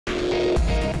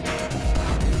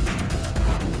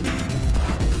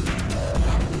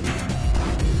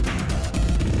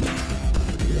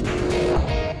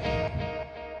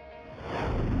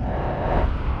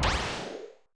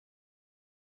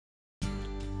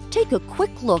Take a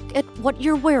quick look at what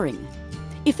you're wearing.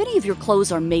 If any of your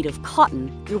clothes are made of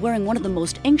cotton, you're wearing one of the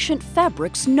most ancient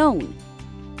fabrics known.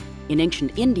 In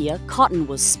ancient India, cotton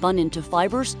was spun into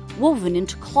fibers, woven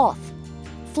into cloth.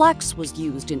 Flax was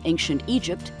used in ancient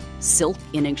Egypt, silk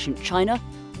in ancient China,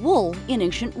 wool in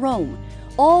ancient Rome.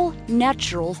 All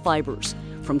natural fibers,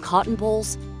 from cotton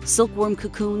bolls, silkworm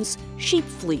cocoons, sheep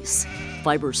fleece,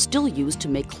 fibers still used to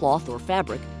make cloth or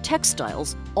fabric,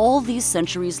 textiles, all these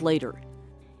centuries later.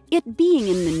 It being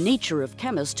in the nature of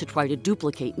chemists to try to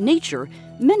duplicate nature,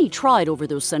 many tried over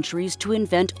those centuries to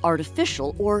invent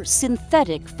artificial or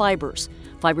synthetic fibers,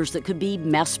 fibers that could be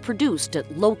mass-produced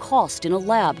at low cost in a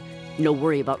lab. No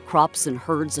worry about crops and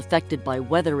herds affected by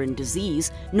weather and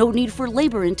disease, no need for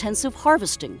labor-intensive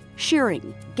harvesting,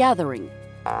 shearing, gathering.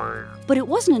 But it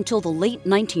wasn't until the late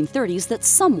 1930s that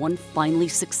someone finally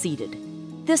succeeded.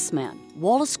 This man,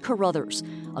 Wallace Carruthers,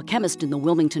 a chemist in the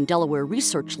Wilmington, Delaware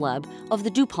research lab of the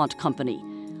DuPont Company.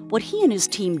 What he and his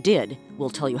team did, we'll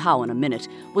tell you how in a minute,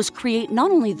 was create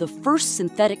not only the first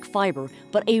synthetic fiber,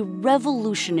 but a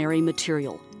revolutionary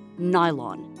material,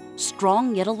 nylon.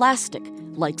 Strong yet elastic,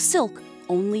 like silk,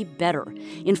 only better.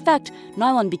 In fact,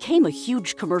 nylon became a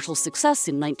huge commercial success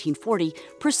in 1940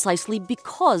 precisely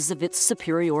because of its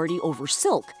superiority over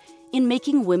silk in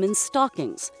making women's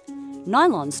stockings.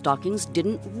 Nylon stockings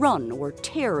didn't run or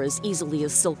tear as easily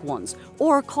as silk ones,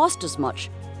 or cost as much.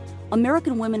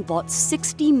 American women bought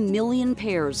 60 million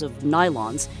pairs of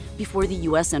nylons before the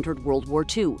U.S. entered World War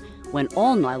II, when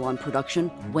all nylon production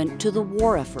went to the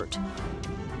war effort.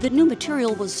 The new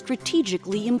material was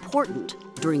strategically important.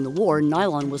 During the war,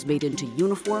 nylon was made into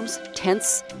uniforms,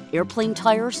 tents, airplane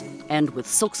tires, and with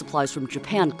silk supplies from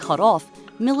Japan cut off,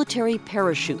 military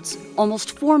parachutes,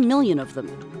 almost 4 million of them.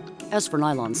 As for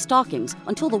nylon stockings,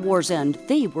 until the war's end,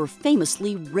 they were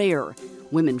famously rare.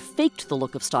 Women faked the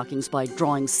look of stockings by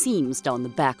drawing seams down the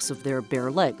backs of their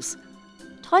bare legs.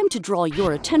 Time to draw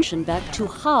your attention back to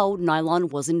how nylon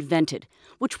was invented,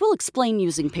 which we'll explain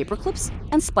using paper clips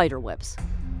and spider webs.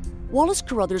 Wallace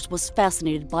Carruthers was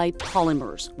fascinated by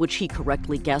polymers, which he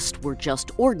correctly guessed were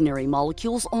just ordinary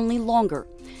molecules, only longer.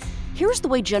 Here's the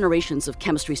way generations of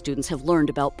chemistry students have learned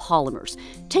about polymers.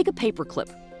 Take a paper clip.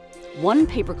 One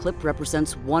paperclip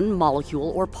represents one molecule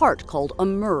or part called a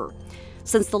mer.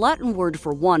 Since the Latin word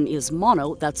for one is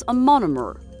mono, that's a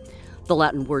monomer. The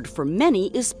Latin word for many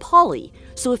is poly,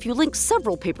 so if you link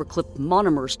several paperclip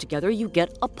monomers together, you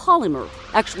get a polymer,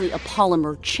 actually a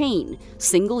polymer chain,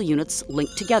 single units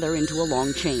linked together into a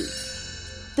long chain.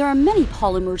 There are many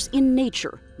polymers in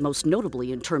nature, most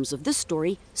notably in terms of this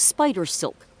story, spider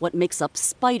silk, what makes up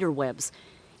spider webs.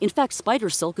 In fact,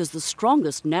 spider silk is the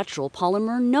strongest natural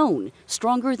polymer known,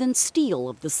 stronger than steel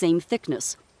of the same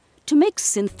thickness. To make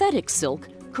synthetic silk,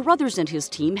 Carruthers and his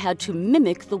team had to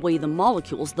mimic the way the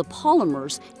molecules, the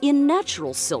polymers, in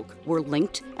natural silk were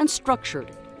linked and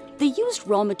structured. They used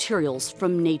raw materials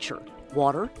from nature,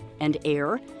 water and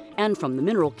air, and from the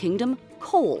mineral kingdom,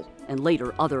 coal, and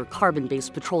later other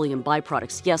carbon-based petroleum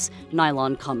byproducts. Yes,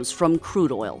 nylon comes from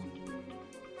crude oil.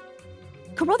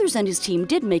 Carruthers and his team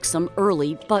did make some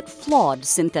early but flawed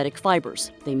synthetic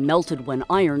fibers. They melted when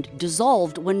ironed,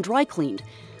 dissolved when dry cleaned.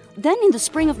 Then in the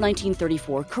spring of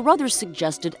 1934, Carruthers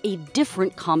suggested a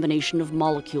different combination of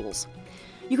molecules.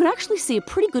 You can actually see a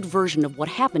pretty good version of what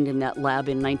happened in that lab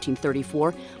in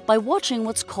 1934 by watching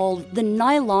what's called the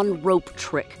Nylon Rope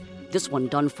Trick. This one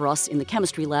done for us in the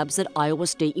chemistry labs at Iowa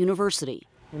State University.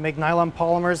 We make nylon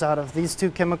polymers out of these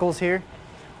two chemicals here.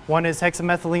 One is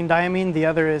hexamethylene diamine, the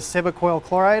other is sibacoyl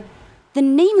chloride. The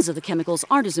names of the chemicals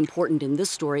aren't as important in this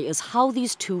story as how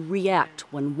these two react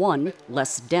when one,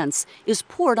 less dense, is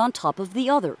poured on top of the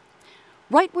other.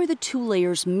 Right where the two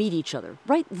layers meet each other,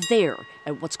 right there,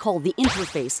 at what's called the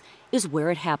interface, is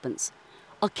where it happens.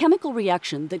 A chemical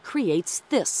reaction that creates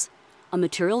this, a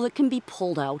material that can be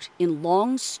pulled out in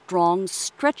long, strong,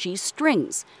 stretchy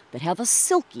strings that have a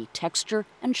silky texture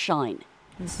and shine.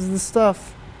 This is the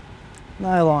stuff.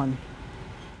 Nylon.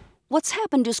 What's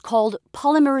happened is called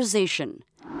polymerization.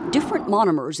 Different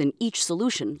monomers in each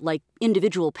solution, like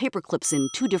individual paperclips in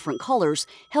two different colors,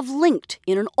 have linked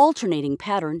in an alternating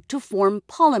pattern to form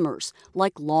polymers,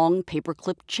 like long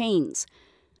paperclip chains.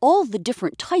 All the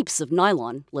different types of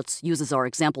nylon, let's use as our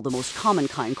example the most common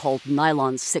kind called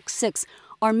nylon 6,6,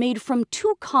 are made from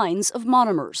two kinds of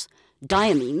monomers.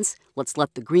 Diamines, let's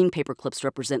let the green paperclips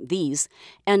represent these,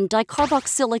 and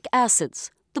dicarboxylic acids,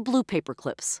 the blue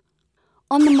paperclips.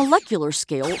 On the molecular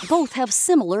scale, both have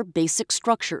similar basic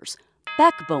structures,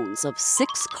 backbones of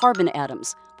 6 carbon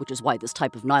atoms, which is why this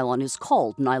type of nylon is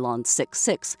called nylon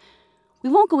 6,6. We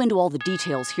won't go into all the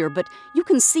details here, but you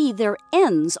can see their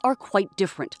ends are quite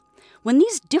different. When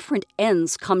these different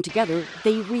ends come together,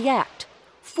 they react,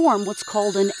 form what's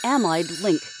called an amide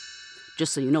link.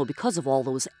 Just so you know, because of all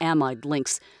those amide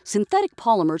links, synthetic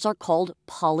polymers are called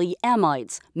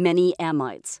polyamides, many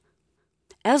amides.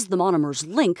 As the monomers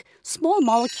link, small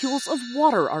molecules of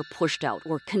water are pushed out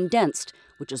or condensed,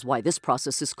 which is why this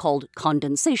process is called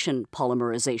condensation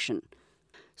polymerization.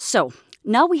 So,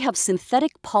 now we have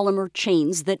synthetic polymer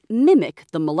chains that mimic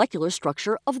the molecular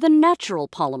structure of the natural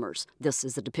polymers. This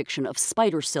is a depiction of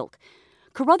spider silk.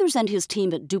 Carruthers and his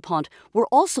team at DuPont were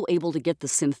also able to get the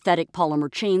synthetic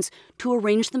polymer chains to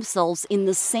arrange themselves in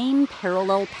the same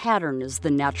parallel pattern as the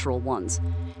natural ones,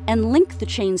 and link the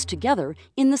chains together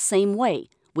in the same way,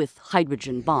 with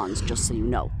hydrogen bonds, just so you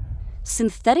know.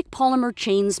 Synthetic polymer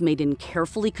chains made in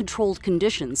carefully controlled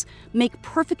conditions make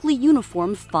perfectly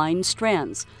uniform fine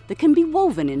strands that can be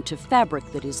woven into fabric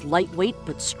that is lightweight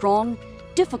but strong,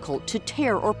 difficult to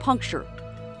tear or puncture.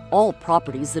 All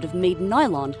properties that have made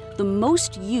nylon the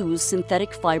most used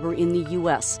synthetic fiber in the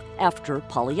U.S. after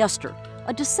polyester,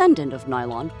 a descendant of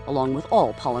nylon along with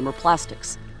all polymer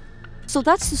plastics. So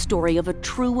that's the story of a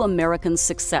true American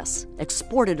success,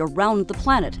 exported around the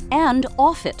planet and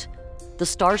off it. The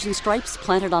Stars and Stripes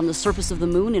planted on the surface of the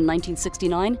moon in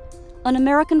 1969, an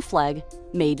American flag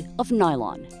made of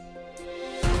nylon.